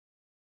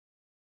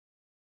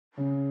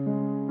I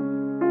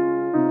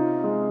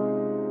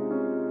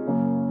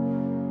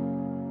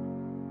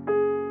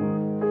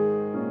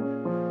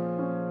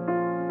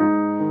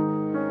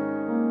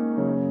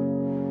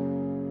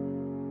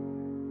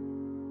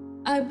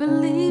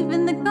believe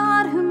in the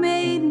God who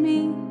made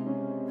me.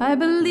 I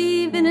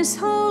believe in His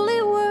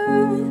holy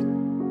word.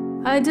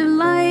 I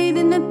delight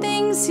in the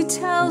things He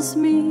tells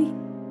me.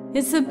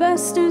 It's the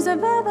best news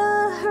I've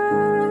ever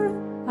heard.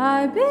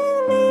 I believe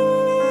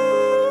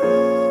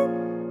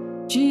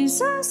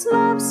Jesus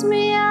loves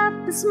me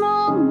at this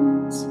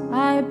moment.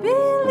 I believe,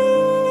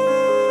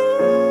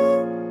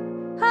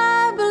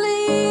 I believe.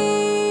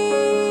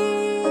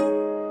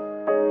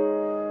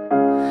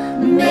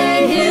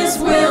 May His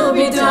will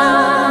be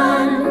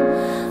done.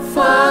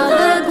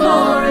 Father,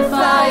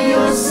 glorify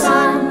your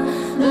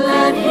Son.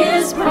 Let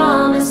His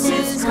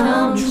promises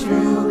come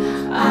true.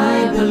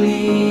 I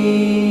believe.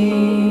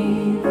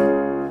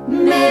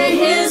 May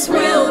His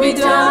will be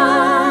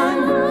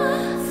done.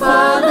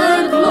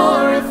 Father,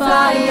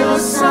 glorify your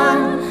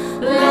Son.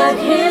 Let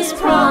His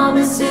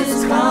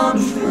promises come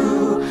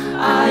true.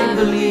 I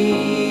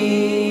believe.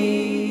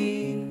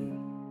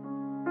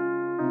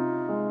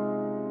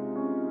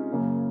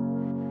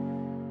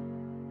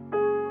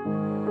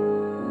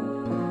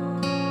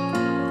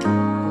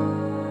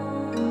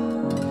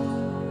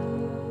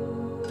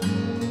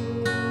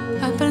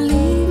 I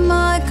believe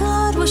my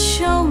God will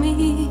show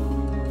me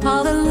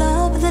all the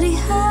love that He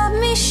had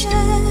me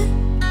share.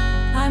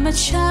 I'm a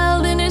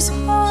child in His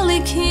holy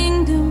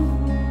kingdom,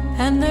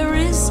 and there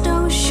is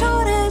no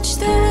shortage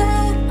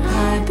there.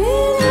 I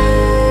believe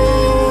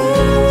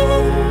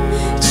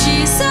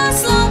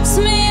Jesus loves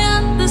me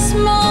at this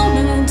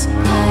moment.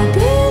 I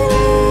believe,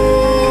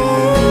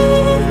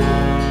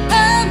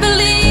 I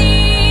believe.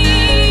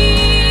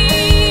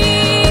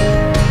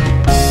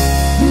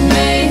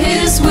 May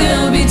His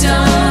will be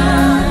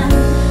done.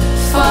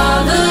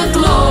 Father,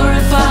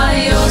 glorify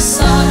your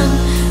Son.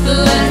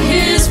 Let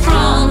His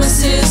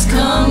promises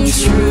come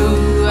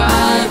true.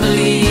 I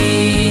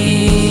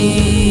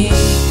believe.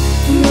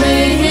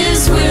 May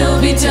His will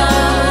be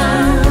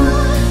done.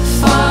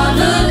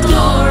 Father,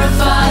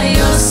 glorify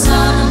your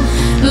Son.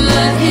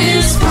 Let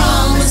His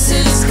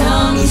promises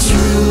come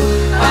true.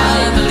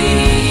 I believe.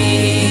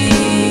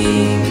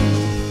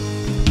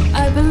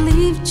 I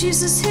believe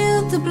Jesus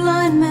healed the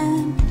blind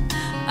man.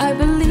 I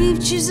believe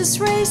Jesus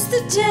raised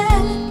the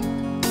dead.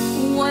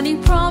 When He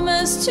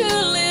promised to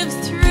live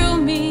through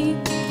me,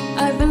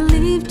 I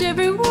believed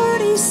every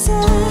word He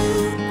said.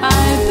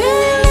 I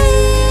believe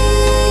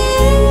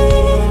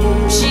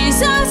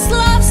Jesus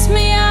loves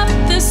me at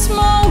this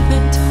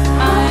moment.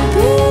 I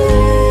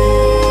believe,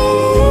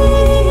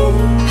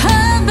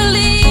 I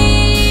believe.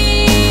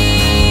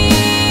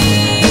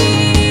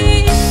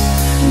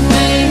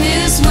 May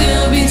His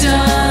will be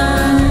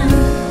done.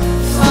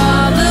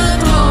 Father,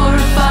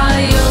 glorify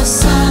your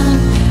Son.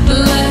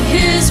 Let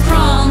His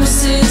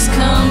promises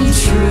come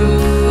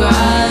true.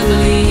 I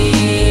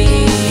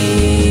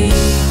believe.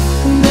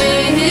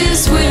 May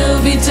His will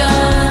be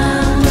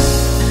done.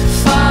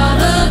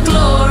 Father,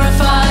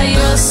 glorify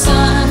your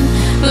Son.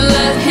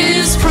 Let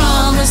His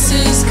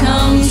promises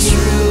come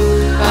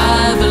true.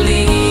 I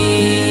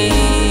believe.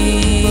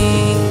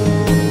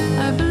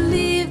 I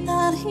believe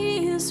that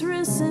He is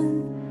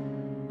risen.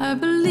 I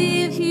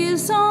believe He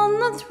is on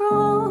the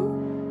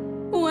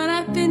throne. When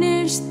I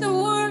finish the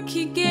work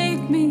He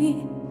gave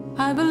me,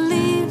 I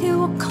believe He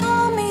will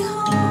call me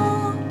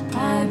home.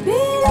 I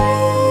believe.